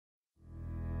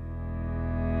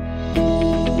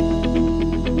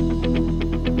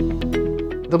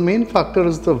The main factor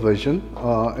is the vision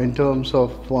in terms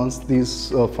of once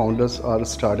these founders are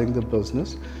starting the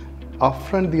business.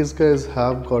 Upfront, these guys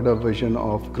have got a vision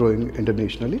of growing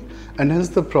internationally, and hence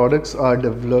the products are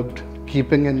developed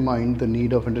keeping in mind the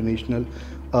need of international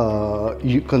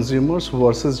consumers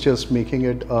versus just making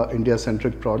it an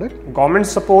India-centric product. Government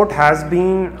support has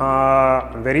been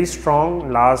very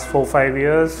strong last 4-5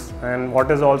 years, and what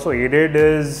has also aided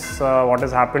is what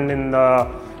has happened in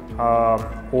the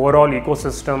overall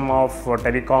ecosystem of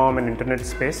telecom and internet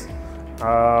space.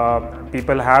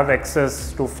 People have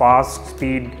access to fast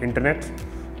speed internet.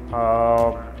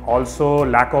 Also,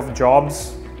 lack of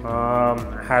jobs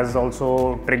has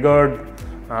also triggered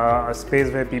a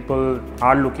space where people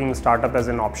are looking startup as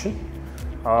an option.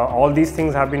 All these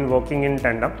things have been working in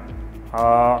tandem,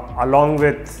 along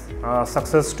with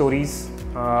success stories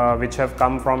which have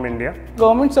come from India.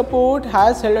 Government support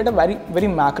has held at a very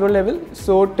macro level.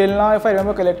 So till now, if I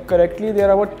remember correctly, there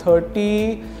are about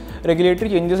 30 regulatory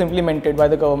changes implemented by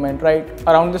the government, right,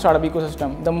 around the startup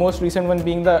ecosystem. The most recent one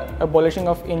being the abolishing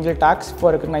of angel tax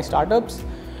for recognized startups,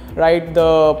 right,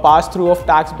 the pass-through of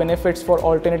tax benefits for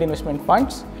alternate investment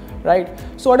funds, right.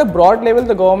 So at a broad level,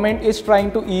 the government is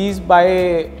trying to ease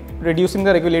by reducing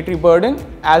the regulatory burden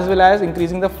as well as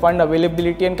increasing the fund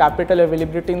availability and capital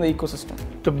availability in the ecosystem.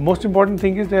 The most important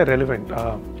thing is they are relevant.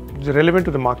 They're relevant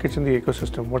to the markets in the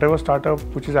ecosystem. Whatever startup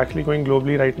which is actually going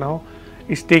globally right now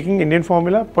is taking Indian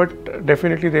formula, but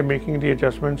definitely they're making the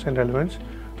adjustments and relevance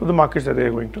to the markets that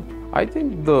they're going to. I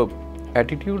think the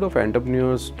attitude of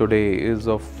entrepreneurs today is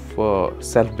of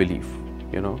self-belief,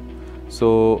 you know.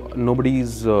 So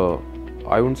nobody's,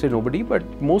 I wouldn't say nobody, but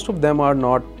most of them are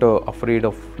not afraid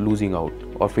of losing out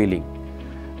or failing,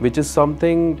 which is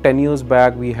something 10 years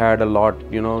back we had a lot,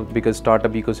 you know, because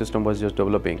startup ecosystem was just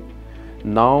developing.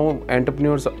 Now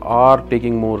entrepreneurs are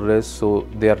taking more risks, so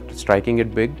they are striking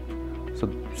it big. So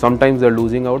sometimes they're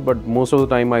losing out, but most of the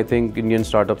time I think Indian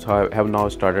startups have now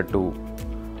started to,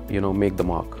 you know, make the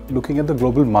mark. Looking at the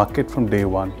global market from day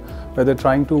one, where they're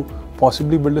trying to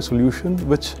possibly build a solution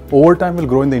which over time will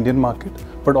grow in the Indian market,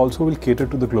 but also will cater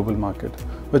to the global market,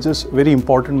 which is very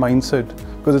important mindset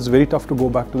because it's very tough to go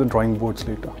back to the drawing boards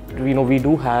later. You know, we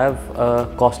do have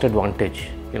a cost advantage,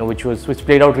 you know, which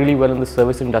played out really well in the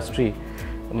service industry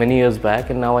many years back,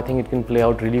 and now I think it can play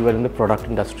out really well in the product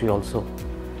industry also.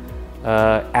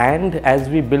 And as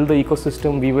we build the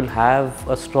ecosystem, we will have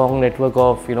a strong network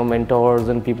of, you know, mentors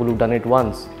and people who've done it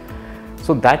once.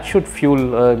 So that should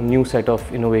fuel a new set of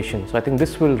innovation. So I think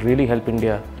this will really help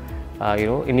India, you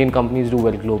know, Indian companies do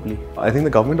well globally. I think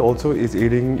the government also is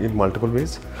aiding in multiple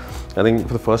ways. I think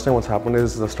for the first time what's happened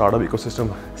is the startup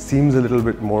ecosystem seems a little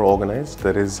bit more organized.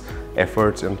 There is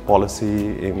efforts in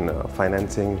policy, in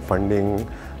financing, funding,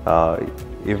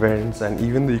 events, and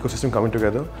even the ecosystem coming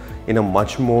together in a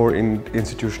much more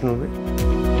institutional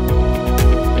way.